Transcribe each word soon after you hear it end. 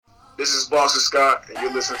This is Boston Scott, and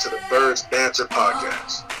you're listening to the Birds Banter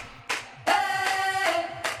podcast.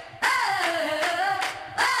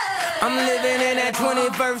 I'm living in that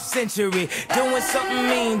 21st century, doing something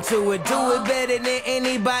mean to it. Do it better than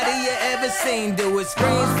anybody you ever seen do it.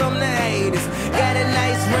 Screams from the haters, got a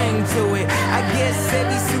nice ring to it. I guess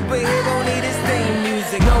every superhero need his theme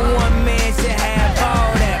music. No one man should have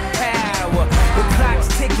all that power. The clock's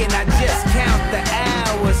ticking, I just count the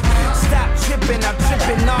hours. Stop tripping, I'm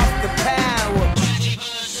tripping off the power.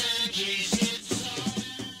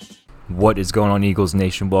 What is going on, Eagles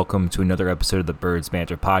Nation? Welcome to another episode of the Birds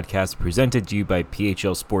Banter podcast, presented to you by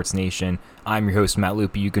PHL Sports Nation. I'm your host, Matt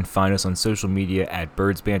Lupi. You can find us on social media at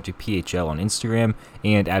Birds Banter PHL on Instagram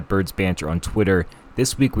and at Birds Banter on Twitter.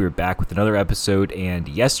 This week we are back with another episode, and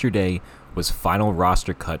yesterday was final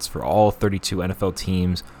roster cuts for all 32 NFL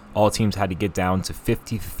teams. All teams had to get down to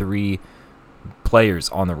 53 players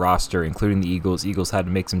on the roster, including the Eagles. Eagles had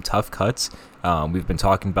to make some tough cuts. We've been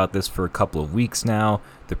talking about this for a couple of weeks now.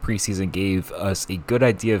 The preseason gave us a good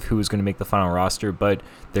idea of who was going to make the final roster, but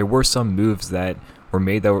there were some moves that were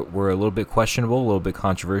made that were a little bit questionable, a little bit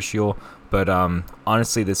controversial. But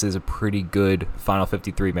honestly, this is a pretty good final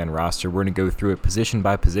 53-man roster. We're going to go through it position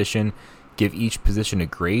by position, give each position a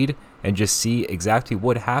grade, and just see exactly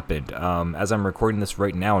what happened. As I'm recording this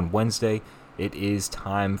right now on Wednesday, it is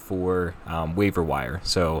time for waiver wire.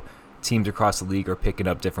 So teams across the league are picking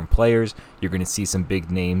up different players. You're going to see some big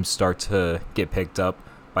names start to get picked up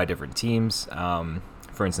by different teams.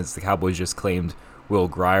 For instance, the Cowboys just claimed Will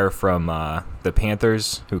Grier from the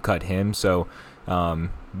Panthers, who cut him. So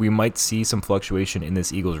we might see some fluctuation in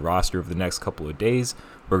this Eagles roster over the next couple of days.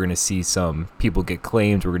 We're going to see some people get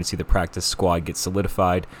claimed. We're going to see the practice squad get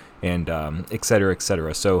solidified, and et cetera, et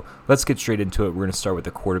cetera. So let's get straight into it. We're going to start with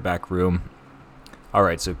the quarterback room. All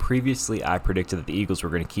right, so previously I predicted that the Eagles were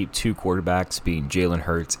going to keep two quarterbacks, being Jalen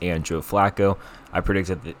Hurts and Joe Flacco. I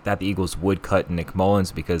predicted that the Eagles would cut Nick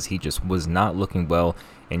Mullins because he just was not looking well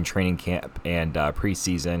in training camp and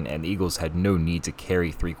preseason, and the Eagles had no need to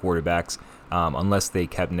carry three quarterbacks unless they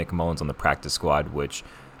kept Nick Mullins on the practice squad, which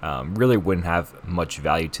really wouldn't have much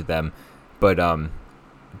value to them. But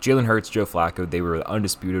Jalen Hurts, Joe Flacco, they were the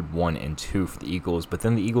undisputed 1 and 2 for the Eagles, but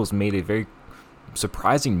then the Eagles made a very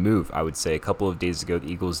surprising move, I would say. A couple of days ago,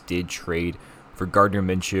 the Eagles did trade for Gardner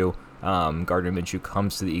Minshew. Gardner Minshew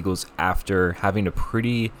comes to the Eagles after having a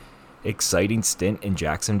pretty exciting stint in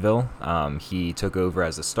Jacksonville. He took over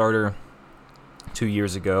as a starter 2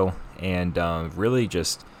 years ago, and really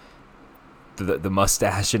just the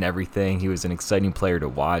mustache and everything. He was an exciting player to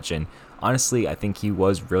watch, and honestly, I think he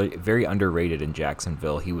was really very underrated in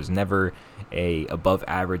Jacksonville. He was never a above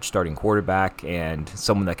average starting quarterback and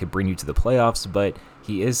someone that could bring you to the playoffs, but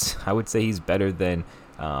he is, I would say he's better than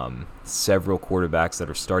several quarterbacks that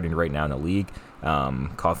are starting right now in the league.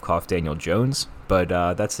 Cough, cough, Daniel Jones. But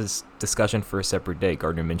that's a discussion for a separate day.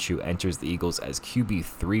 Gardner Minshew enters the Eagles as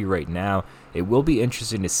QB3 right now. It will be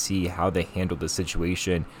interesting to see how they handle the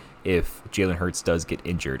situation if Jalen Hurts does get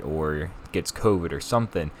injured or gets COVID or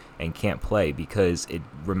something and can't play, because it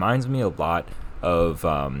reminds me a lot of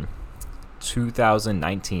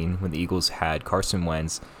 2019 when the Eagles had Carson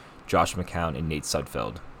Wentz, Josh McCown, and Nate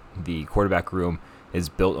Sudfeld. The quarterback room is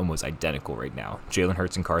built almost identical right now. Jalen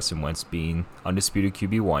Hurts and Carson Wentz being undisputed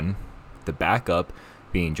QB1, the backup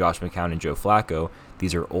being Josh McCown and Joe Flacco.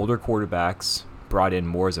 These are older quarterbacks, brought in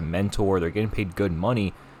more as a mentor. They're getting paid good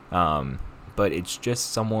money, but it's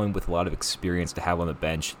just someone with a lot of experience to have on the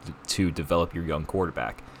bench to develop your young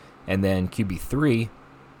quarterback. And then QB3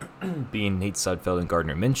 being Nate Sudfeld and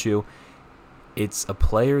Gardner Minshew, it's a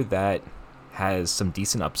player that has some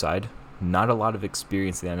decent upside, not a lot of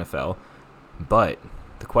experience in the NFL, but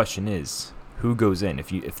the question is, who goes in?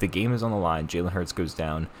 If the game is on the line, Jalen Hurts goes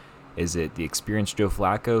down, is it the experienced Joe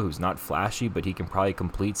Flacco, who's not flashy, but he can probably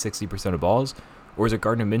complete 60% of balls, or is it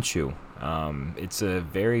Gardner Minshew? It's a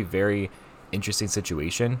very, very interesting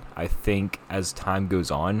situation. I think as time goes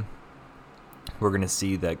on, we're going to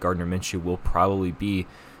see that Gardner Minshew will probably be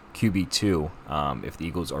QB2 if the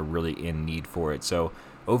Eagles are really in need for it. So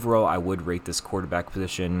overall, I would rate this quarterback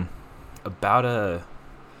position about a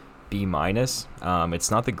B-.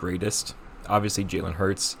 It's not the greatest. Obviously, Jalen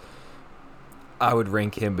Hurts, I would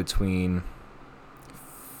rank him between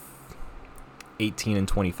 18 and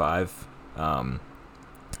 25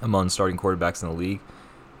 among starting quarterbacks in the league.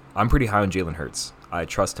 I'm pretty high on Jalen Hurts. I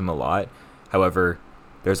trust him a lot. However,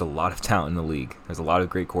 there's a lot of talent in the league. There's a lot of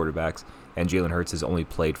great quarterbacks, and Jalen Hurts has only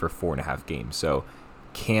played for 4.5 games, so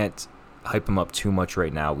can't hype him up too much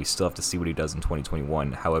right now. We still have to see what he does in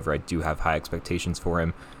 2021. However, I do have high expectations for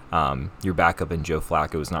him. Your backup in Joe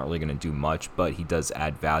Flacco is not really going to do much, but he does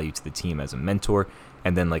add value to the team as a mentor,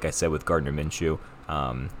 And then, like I said, with Gardner Minshew,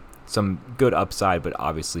 some good upside, but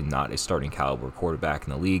obviously not a starting caliber quarterback in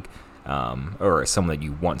the league, or someone that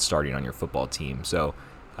you want starting on your football team. So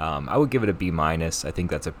I would give it a B-. I think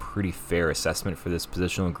that's a pretty fair assessment for this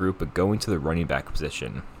positional group. But going to the running back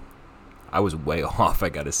position, I was way off, I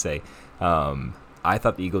got to say. I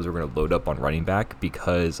thought the Eagles were going to load up on running back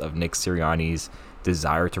because of Nick Sirianni's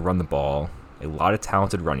desire to run the ball. A lot of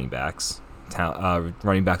talented running backs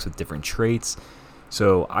with different traits.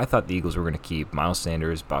 So I thought the Eagles were going to keep Miles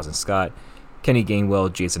Sanders, Boston Scott, Kenny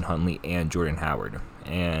Gainwell, Jason Huntley, and Jordan Howard.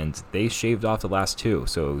 And they shaved off the last two.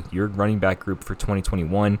 So your running back group for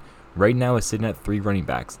 2021 right now is sitting at 3 running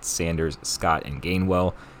backs: Sanders, Scott, and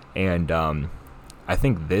Gainwell. And I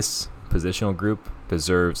think this positional group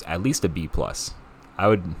deserves at least a B+. I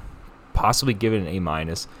would possibly give it an A-.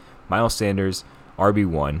 Miles Sanders,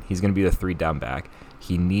 RB1. He's going to be the 3 down back.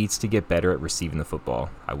 He needs to get better at receiving the football.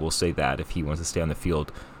 I will say that if he wants to stay on the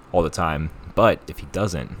field all the time. But if he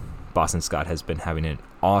doesn't, Boston Scott has been having an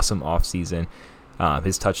awesome offseason.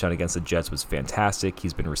 His touchdown against the Jets was fantastic.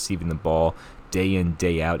 He's been receiving the ball day in,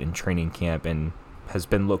 day out in training camp and has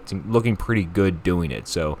been looking pretty good doing it.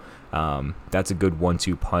 So that's a good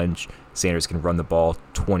 1-2 punch. Sanders can run the ball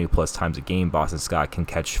 20-plus times a game. Boston Scott can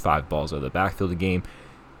catch 5 balls out of the backfield a game.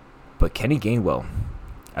 But Kenny Gainwell,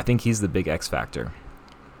 I think he's the big X factor.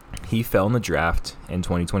 He fell in the draft in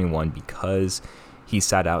 2021 because he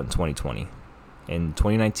sat out in 2020. In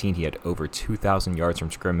 2019, he had over 2,000 yards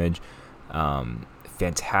from scrimmage.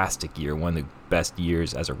 Fantastic year, one of the best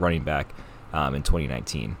years as a running back in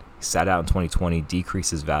 2019. He sat out in 2020,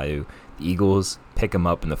 decreased his value. The Eagles pick him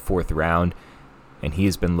up in the 4th round, and he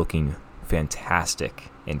has been looking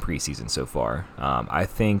fantastic in preseason so far. I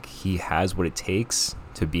think he has what it takes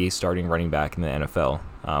to be a starting running back in the NFL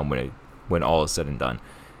when all is said and done.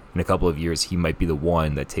 In a couple of years, he might be the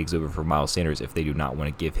one that takes over for Miles Sanders if they do not want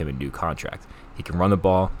to give him a new contract. He can run the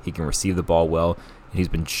ball, he can receive the ball well, and he's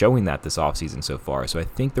been showing that this offseason so far. So I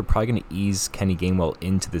think they're probably going to ease Kenny Gainwell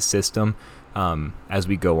into the system as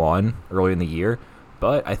we go on early in the year.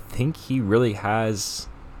 But I think he really has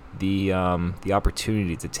the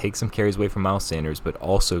opportunity to take some carries away from Miles Sanders, but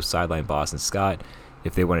also sideline Boston Scott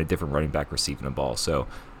if they want a different running back receiving the ball. So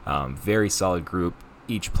very solid group.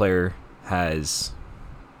 Each player has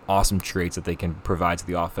awesome traits that they can provide to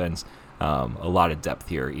the offense. A lot of depth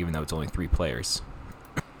here, even though it's only 3 players.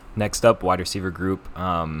 Next up, wide receiver group.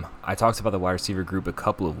 I talked about the wide receiver group a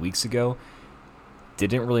couple of weeks ago.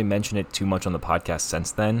 Didn't really mention it too much on the podcast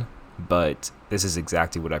since then, but this is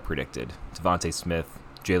exactly what I predicted. Devontae Smith,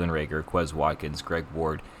 Jalen Reagor, Quez Watkins, Greg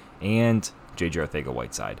Ward, and J.J.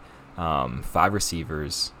 Arcega-Whiteside. 5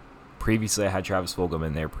 receivers. Previously, I had Travis Fulgham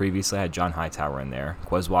in there. Previously, I had John Hightower in there.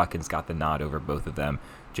 Quez Watkins got the nod over both of them.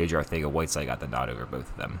 J.J. Arcega-Whiteside got the nod over both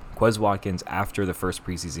of them. Quez Watkins, after the first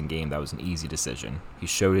preseason game, that was an easy decision. He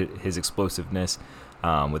showed his explosiveness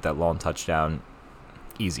with that long touchdown.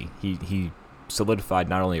 Easy. He solidified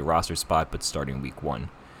not only a roster spot, but starting week 1.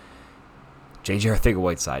 J.J.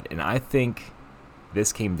 Arcega-Whiteside. And I think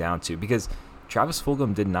this came down to, because Travis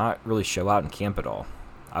Fulgham did not really show out in camp at all.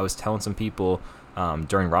 I was telling some people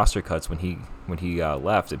during roster cuts when he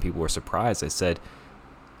left, and people were surprised. I said,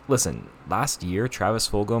 listen, last year, Travis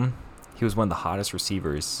Fulgham, he was one of the hottest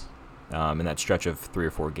receivers in that stretch of 3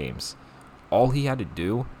 or 4 games. All he had to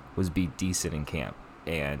do was be decent in camp,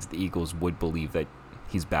 and the Eagles would believe that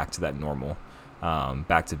he's back to that normal,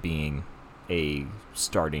 back to being a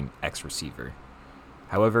starting X receiver.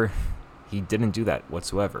 However, he didn't do that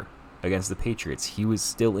whatsoever. Against the Patriots, he was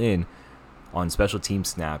still in on special team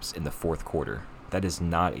snaps in the 4th quarter. That is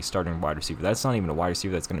not a starting wide receiver. That's not even a wide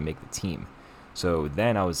receiver that's going to make the team. So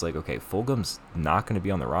then I was like, okay, Fulgham's not going to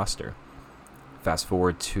be on the roster. Fast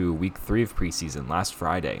forward to week 3 of preseason, last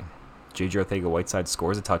Friday. J.J. Arcega-Whiteside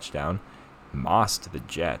scores a touchdown, mossed the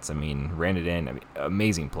Jets. Ran it in.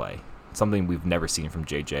 Amazing play. Something we've never seen from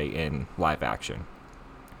J.J. in live action.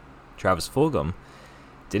 Travis Fulgham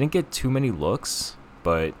didn't get too many looks,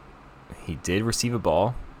 but he did receive a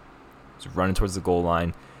ball. He was running towards the goal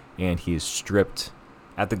line, and he is stripped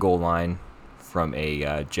at the goal line from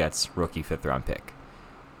a Jets rookie 5th-round pick.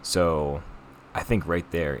 So I think right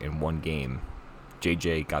there in one game,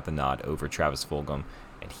 JJ got the nod over Travis Fulgham,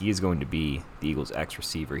 and he is going to be the Eagles' X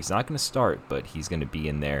receiver. He's not going to start, but he's going to be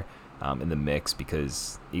in there in the mix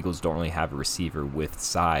because Eagles don't really have a receiver with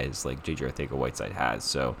size like J.J. Arcega-Whiteside has.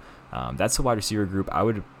 So that's the wide receiver group.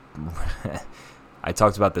 I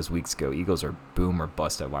talked about this weeks ago. Eagles are boom or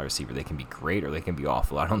bust at wide receiver. They can be great or they can be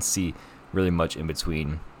awful. I don't see really much in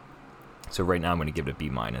between. So right now I'm going to give it a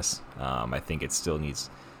B-. I think it still needs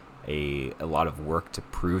a lot of work to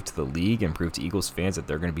prove to the league and prove to Eagles fans that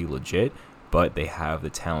they're going to be legit. but they have the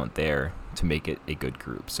talent there to make it a good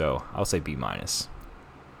group. So I'll say B-.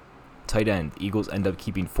 Tight end. The Eagles end up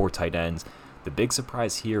keeping 4 tight ends. The big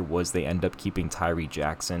surprise here was they end up keeping Tyree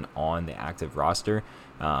Jackson on the active roster.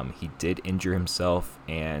 He did injure himself,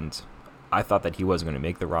 and I thought that he wasn't going to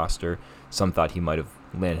make the roster. Some thought he might have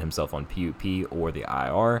landed himself on PUP or the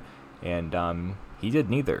IR, and he did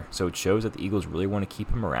neither. So it shows that the Eagles really want to keep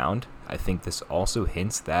him around. I think this also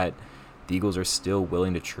hints that the Eagles are still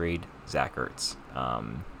willing to trade Zach Ertz.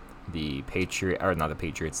 The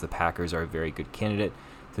Packers are a very good candidate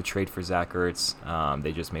to trade for Zach Ertz.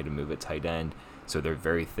 They just made a move at tight end, so they're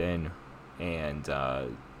very thin, and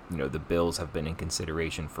the Bills have been in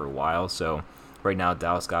consideration for a while. So right now,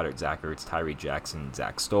 Dallas Goedert, Zach Ertz, Tyree Jackson,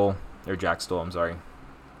 Jack Stoll,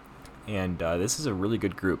 and this is a really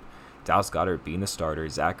good group. Dallas Goedert being the starter,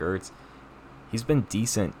 Zach Ertz, he's been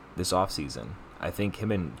decent this offseason. I think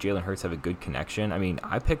him and Jalen Hurts have a good connection. I mean,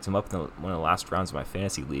 I picked him up in one of the last rounds of my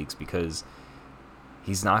fantasy leagues because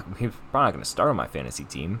he's probably not going to start on my fantasy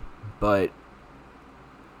team, but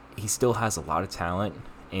he still has a lot of talent,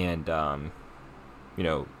 and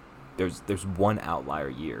there's one outlier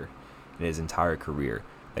year in his entire career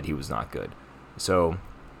that he was not good. So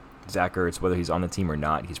Zach Ertz, whether he's on the team or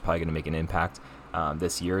not, he's probably going to make an impact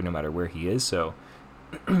this year, no matter where he is. So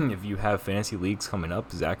if you have fantasy leagues coming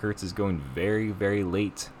up, Zach Ertz is going very, very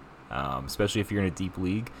late, especially if you're in a deep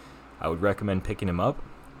league. I would recommend picking him up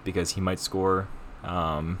because he might score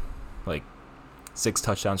 6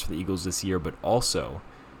 touchdowns for the Eagles this year, but also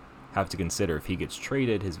have to consider if he gets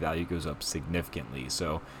traded, his value goes up significantly.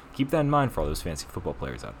 So keep that in mind for all those fantasy football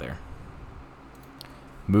players out there.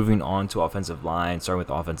 Moving on to offensive line, starting with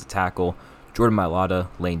offensive tackle, Jordan Mailata,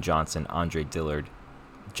 Lane Johnson, Andre Dillard,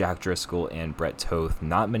 Jack Driscoll, and Brett Toth.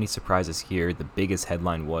 Not many surprises here. The biggest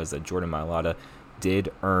headline was that Jordan Mailata did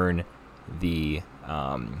earn the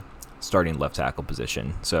starting left tackle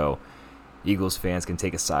position. So Eagles fans can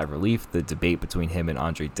take a sigh of relief. The debate between him and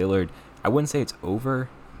Andre Dillard, I wouldn't say it's over,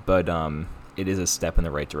 but it is a step in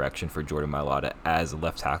the right direction for Jordan Mailata as a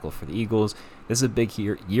left tackle for the Eagles. This is a big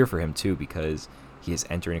year for him too, because he is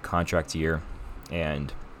entering a contract year,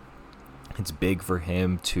 and it's big for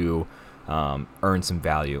him to earn some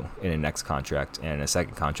value in a next contract and a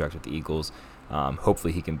second contract with the Eagles.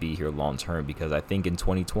 Hopefully he can be here long term, because I think in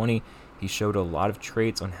 2020 he showed a lot of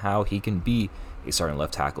traits on how he can be a starting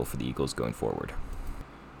left tackle for the Eagles going forward.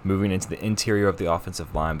 Moving into the interior of the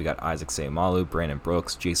offensive line, we got Isaac Seumalo, Brandon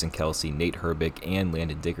Brooks, Jason Kelsey, Nate Herbig, and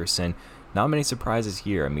Landon Dickerson. Not many surprises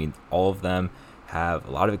here. I mean, all of them have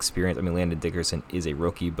a lot of experience. I mean, Landon Dickerson is a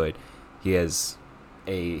rookie, but he had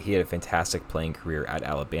a fantastic playing career at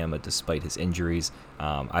Alabama despite his injuries.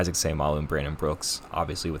 Isaac Seumalo and Brandon Brooks,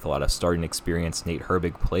 obviously with a lot of starting experience. Nate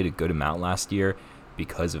Herbig played a good amount last year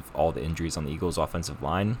because of all the injuries on the Eagles' offensive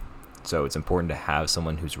line. So it's important to have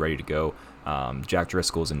someone who's ready to go. Jack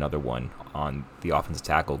Driscoll is another one on the offensive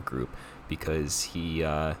tackle group because he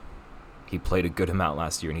played a good amount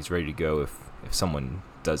last year, and he's ready to go if someone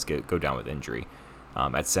does go down with injury.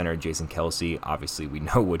 At center, Jason Kelsey, obviously we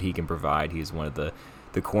know what he can provide. He's one of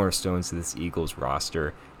the cornerstones to this Eagles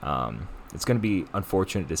roster. It's going to be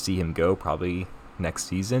unfortunate to see him go probably next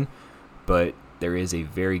season, but there is a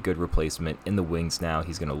very good replacement in the wings now.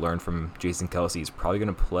 He's going to learn from Jason Kelsey. He's probably going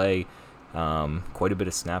to play quite a bit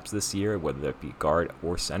of snaps this year, whether that be guard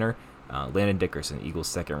or center. Landon Dickerson, Eagles'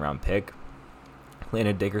 second-round pick.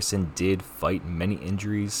 Landon Dickerson did fight many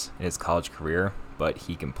injuries in his college career, but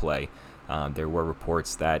he can play. There were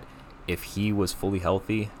reports that if he was fully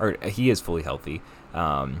healthy, or he is fully healthy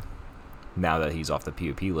now that he's off the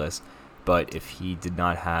PUP list, but if he did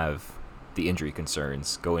not have the injury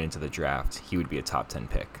concerns going into the draft, he would be a top 10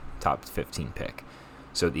 pick, top 15 pick.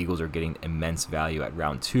 So the Eagles are getting immense value at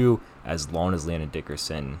round 2 as long as Landon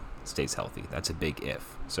Dickerson stays healthy. That's a big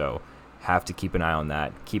if. So have to keep an eye on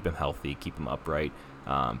that, keep him healthy, keep him upright.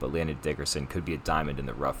 But Landon Dickerson could be a diamond in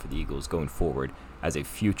the rough for the Eagles going forward as a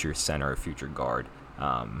future center or future guard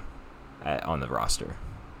on the roster.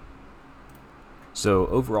 So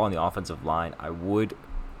overall on the offensive line, I would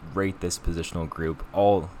rate this positional group,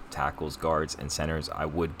 all tackles, guards, and centers, I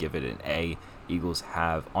would give it an A. Eagles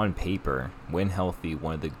have, on paper, when healthy,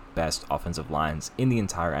 one of the best offensive lines in the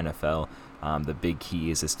entire NFL. The big key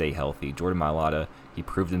is to stay healthy. Jordan Mailata, he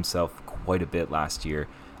proved himself quite a bit last year.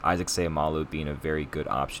 Isaac Seumalo being a very good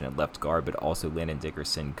option at left guard, but also Landon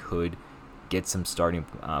Dickerson could get some starting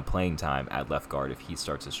playing time at left guard if he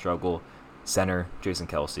starts to struggle. Center, Jason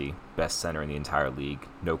Kelsey, best center in the entire league,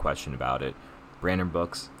 no question about it. Brandon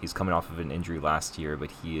Brooks, he's coming off of an injury last year, but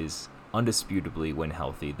he is undisputably, when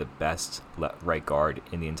healthy, the best right guard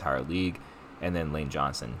in the entire league. And then Lane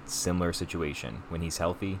Johnson, similar situation. When he's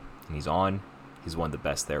healthy, and he's on. He's one of the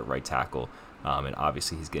best there at right tackle, and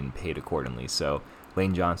obviously he's getting paid accordingly. So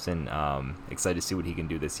Lane Johnson, excited to see what he can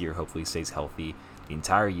do this year. Hopefully he stays healthy the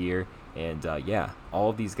entire year. And all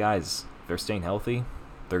of these guys, if they're staying healthy,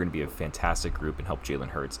 they're going to be a fantastic group and help Jalen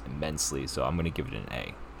Hurts immensely. So I'm going to give it an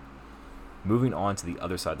A. Moving on to the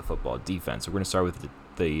other side of the football, defense. So we're going to start with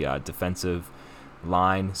the defensive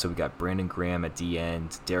line. So we got Brandon Graham at D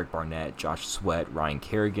end, Derek Barnett, Josh Sweat, Ryan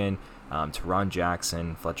Kerrigan, Teron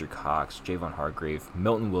Jackson, Fletcher Cox, Javon Hargrave,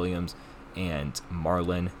 Milton Williams, and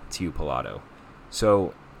Marlon Tuipulotu.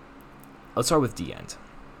 So let's start with D end.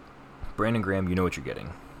 Brandon Graham, you know what you're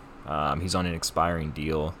getting. He's on an expiring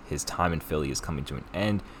deal. His time in Philly is coming to an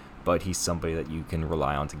end, but he's somebody that you can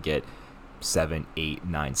rely on to get 7, 8,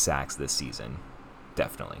 9 sacks this season.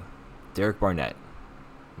 Definitely. Derek Barnett,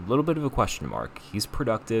 a little bit of a question mark. He's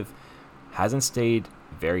productive, hasn't stayed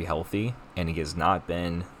very healthy, and he has not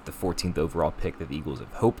been the 14th overall pick that the Eagles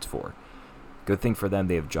have hoped for. Good thing for them,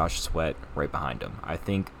 they have Josh Sweat right behind him. I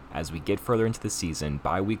think as we get further into the season,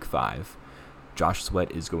 by week 5, Josh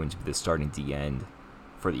Sweat is going to be the starting D end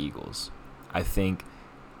for the Eagles. I think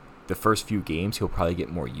the first few games he'll probably get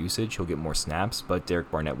more usage, he'll get more snaps, but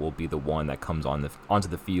Derek Barnett will be the one that comes onto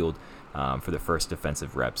the field for the first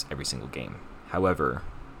defensive reps every single game. However,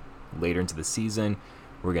 later into the season,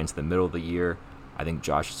 we're getting to the middle of the year, I think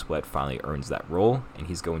Josh Sweat finally earns that role, and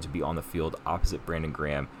he's going to be on the field opposite Brandon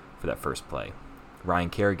Graham for that first play.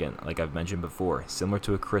 Ryan Kerrigan, like I've mentioned before, similar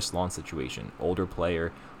to a Chris Long situation, older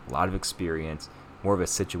player, a lot of experience, more of a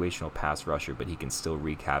situational pass rusher, but he can still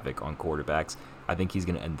wreak havoc on quarterbacks. I think he's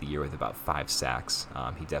going to end the year with about 5 sacks.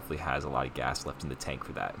 He definitely has a lot of gas left in the tank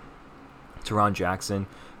for that. Teron Jackson,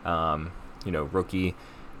 rookie.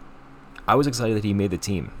 I was excited that he made the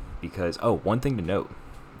team because, one thing to note,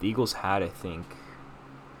 the Eagles had, I think,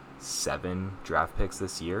 7 draft picks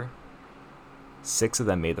this year. 6 of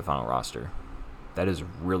them made the final roster. That is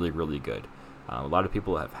really, really good. A lot of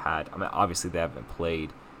people have had, obviously they haven't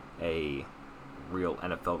played a real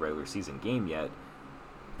NFL regular season game yet,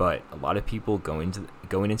 but a lot of people going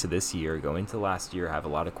into this year, going into last year, have a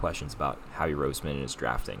lot of questions about Howie Roseman and his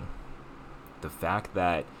drafting. The fact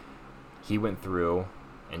that he went through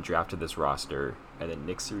and drafted this roster, and then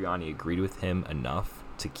Nick Sirianni agreed with him enough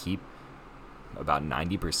to keep about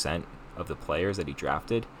 90% of the players that he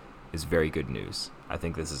drafted is very good news. I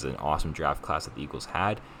think this is an awesome draft class that the Eagles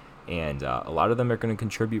had, and a lot of them are going to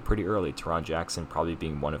contribute pretty early. Teron Jackson probably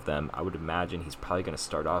being one of them. I would imagine he's probably going to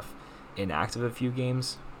start off inactive a few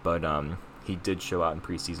games, but he did show out in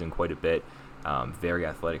preseason quite a bit. Very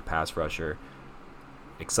athletic pass rusher.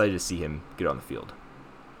 Excited to see him get on the field.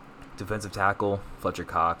 Defensive tackle, Fletcher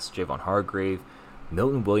Cox, Javon Hargrave.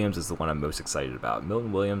 Milton Williams is the one I'm most excited about.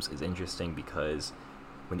 Milton Williams is interesting because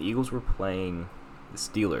when the Eagles were playing the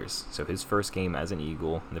Steelers, so his first game as an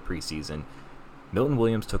Eagle in the preseason, Milton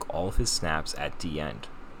Williams took all of his snaps at D end,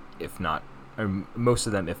 most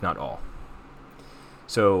of them, if not all.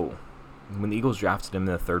 So when the Eagles drafted him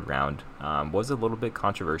in the 3rd round, was a little bit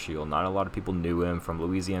controversial. Not a lot of people knew him from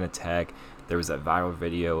Louisiana Tech. There was that viral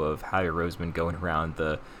video of Howie Roseman going around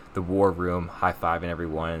the war room, high-fiving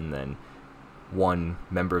everyone, and then one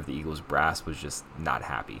member of the Eagles brass was just not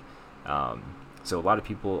happy. So a lot of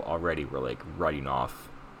people already were like writing off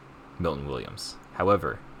Milton Williams.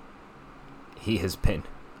 However, he has been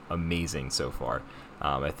amazing so far.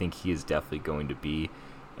 I think he is definitely going to be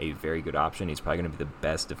a very good option. He's probably going to be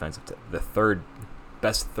the third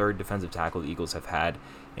best defensive tackle the Eagles have had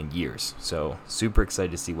in years. So super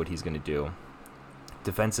excited to see what he's going to do.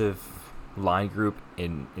 Defensive line group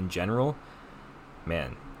in general,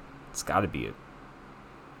 man, it's got to be a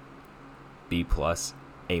B+,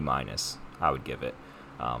 A-, I would give it.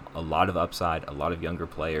 A lot of upside, a lot of younger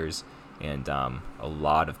players, and a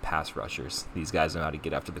lot of pass rushers. These guys know how to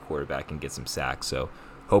get after the quarterback and get some sacks, so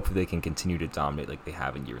hopefully they can continue to dominate like they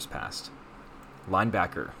have in years past.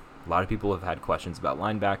 Linebacker. A lot of people have had questions about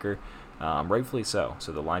linebacker, rightfully so.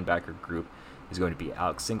 So the linebacker group is going to be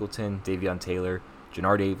Alex Singleton, Davion Taylor,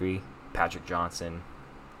 Jannard Avery, Patrick Johnson,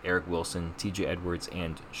 Eric Wilson, TJ Edwards,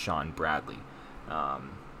 and Sean Bradley.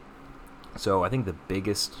 So I think the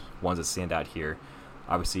biggest ones that stand out here,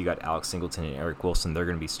 obviously you got Alex Singleton and Eric Wilson. They're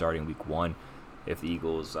going to be starting week 1. If the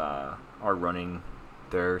Eagles are running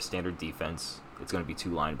their standard defense, it's going to be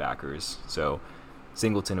 2 linebackers. So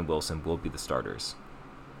Singleton and Wilson will be the starters.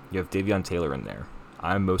 You have Davion Taylor in there.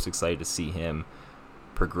 I'm most excited to see him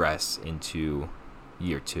progress into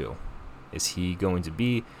year 2. Is he going to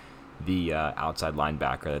be the outside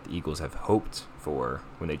linebacker that the Eagles have hoped for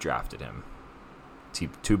when they drafted him?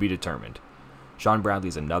 To be determined. Sean Bradley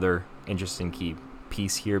is another interesting key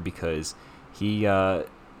piece here because he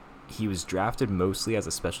he was drafted mostly as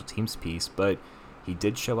a special teams piece, but he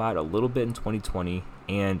did show out a little bit in 2020,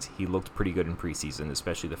 and he looked pretty good in preseason,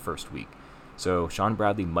 especially the first week. So Sean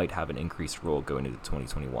Bradley might have an increased role going into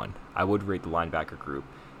 2021. I would rate the linebacker group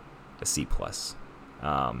a C+.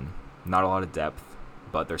 Not a lot of depth,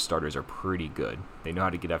 but their starters are pretty good. They know how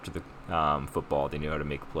to get after the football. They know how to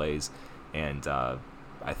make plays. And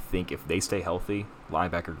I think if they stay healthy,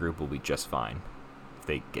 linebacker group will be just fine. If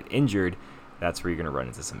they get injured, that's where you're going to run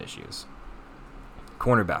into some issues.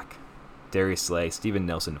 Cornerback, Darius Slay, Steven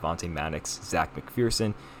Nelson, Devontae Maddox, Zach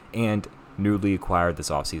McPherson, and newly acquired this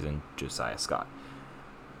offseason, Josiah Scott.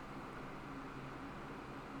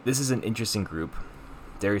 This is an interesting group.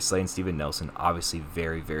 Darius Slay and Steven Nelson, obviously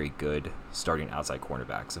very, very good starting outside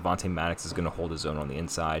cornerbacks. Devontae Maddox is going to hold his own on the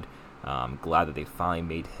inside. Glad that they finally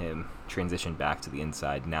made him transition back to the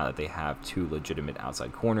inside now that they have two legitimate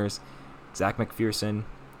outside corners. Zach McPherson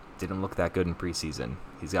didn't look that good in preseason.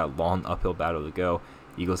 He's got a long uphill battle to go.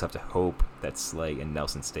 Eagles have to hope that Slay and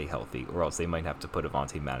Nelson stay healthy, or else they might have to put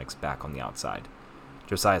Devontae Maddox back on the outside.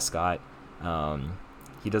 Josiah Scott,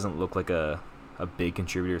 he doesn't look like a big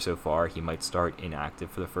contributor so far. He might start inactive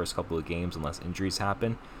for the first couple of games unless injuries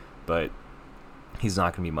happen, but he's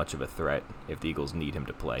not going to be much of a threat if the Eagles need him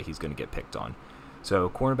to play. He's going to get picked on. So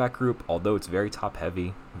cornerback group, although it's very top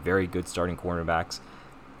heavy, very good starting cornerbacks,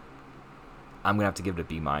 I'm going to have to give it a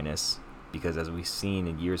B- because as we've seen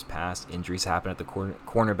in years past, injuries happen at the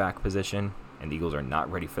cornerback position, and the Eagles are not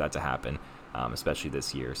ready for that to happen, especially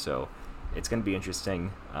this year. So it's going to be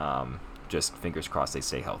interesting. Just fingers crossed they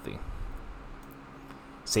stay healthy.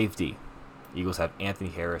 Safety, Eagles have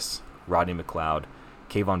Anthony Harris, Rodney McLeod,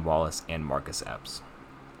 Kayvon Wallace, and Marcus Epps.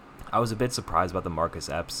 I was a bit surprised about the Marcus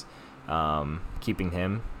Epps keeping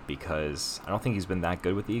him because I don't think he's been that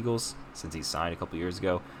good with the Eagles since he signed a couple years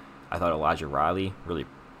ago. I thought Elijah Riley really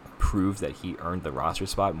proved that he earned the roster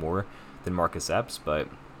spot more than Marcus Epps, but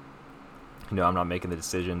I'm not making the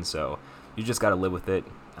decision, so you just got to live with it.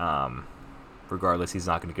 Regardless, he's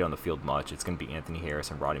not going to get on the field much. It's going to be Anthony Harris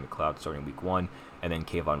and Rodney McLeod starting week 1, and then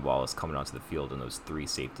Kayvon Wallace coming onto the field in those 3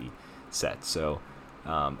 safety sets. So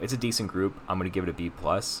it's a decent group. I'm going to give it a B+.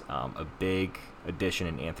 A big addition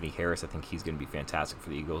in Anthony Harris. I think he's going to be fantastic for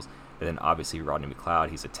the Eagles. And then obviously Rodney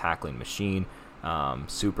McLeod, he's a tackling machine.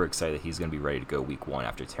 Super excited that he's going to be ready to go week 1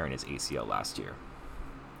 after tearing his ACL last year.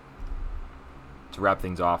 To wrap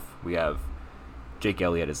things off, we have Jake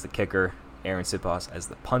Elliott as the kicker, Aaron Siposs as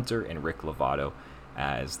the punter, and Rick Lovato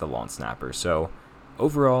as the long snapper. So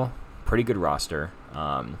overall, pretty good roster.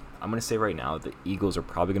 I'm going to say right now the Eagles are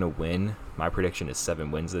probably going to win. My prediction is 7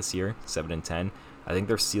 wins this year, 7-10. I think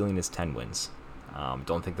their ceiling is 10 wins.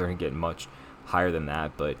 Don't think they're going to get much higher than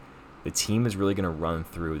that, but the team is really going to run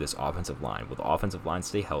through this offensive line. Will the offensive line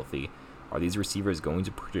stay healthy? Are these receivers going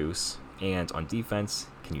to produce? And on defense,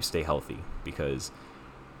 can you stay healthy? Because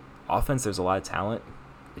offense, there's a lot of talent.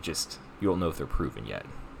 You don't know if they're proven yet.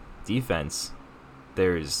 Defense,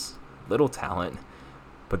 there's little talent,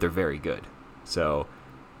 but they're very good. So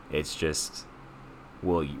it's just,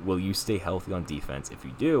 will you stay healthy on defense? If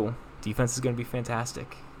you do, defense is going to be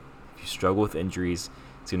fantastic. If you struggle with injuries,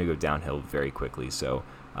 it's going to go downhill very quickly. So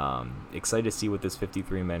excited to see what this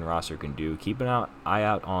 53-man roster can do. Keep an eye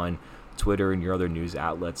out on Twitter and your other news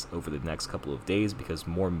outlets over the next couple of days because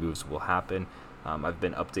more moves will happen. I've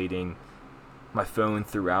been updating my phone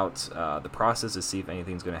throughout the process to see if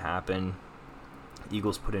anything's going to happen.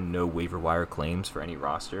 Eagles put in no waiver wire claims for any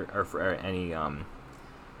roster or for any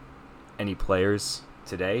players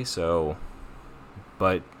today. So,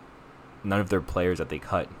 but none of their players that they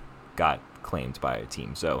cut got claimed by a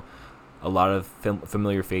team. So, a lot of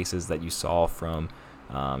familiar faces that you saw from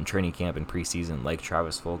training camp and preseason, like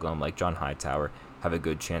Travis Fulgham, like John Hightower, have a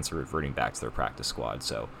good chance of reverting back to their practice squad.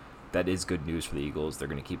 So, that is good news for the Eagles. They're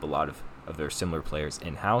going to keep a lot of their similar players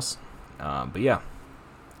in-house. But yeah,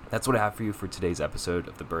 that's what I have for you for today's episode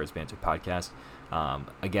of the Birds Banter podcast.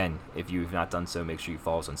 Again, if you've not done so, make sure you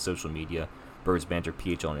follow us on social media, Birds Banter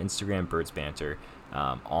PHL on Instagram, Birds Banter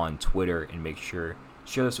on Twitter, and make sure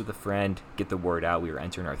share this with a friend, get the word out. We are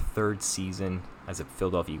entering our 3rd season as a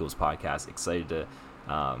Philadelphia Eagles podcast. Excited to,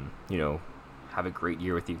 have a great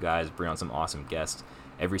year with you guys, bring on some awesome guests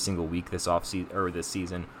every single week this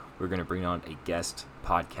season. We're going to bring on a guest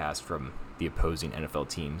podcast from the opposing NFL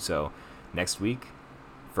team. So next week,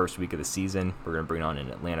 first week of the season, we're going to bring on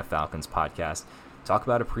an Atlanta Falcons podcast, talk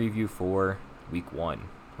about a preview for week 1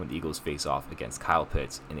 when the Eagles face off against Kyle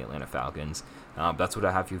Pitts and the Atlanta Falcons. That's what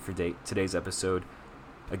I have for you for today's episode.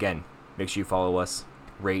 Again, make sure you follow us,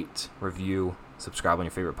 rate, review, subscribe on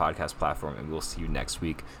your favorite podcast platform, and we'll see you next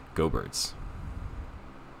week. Go Birds.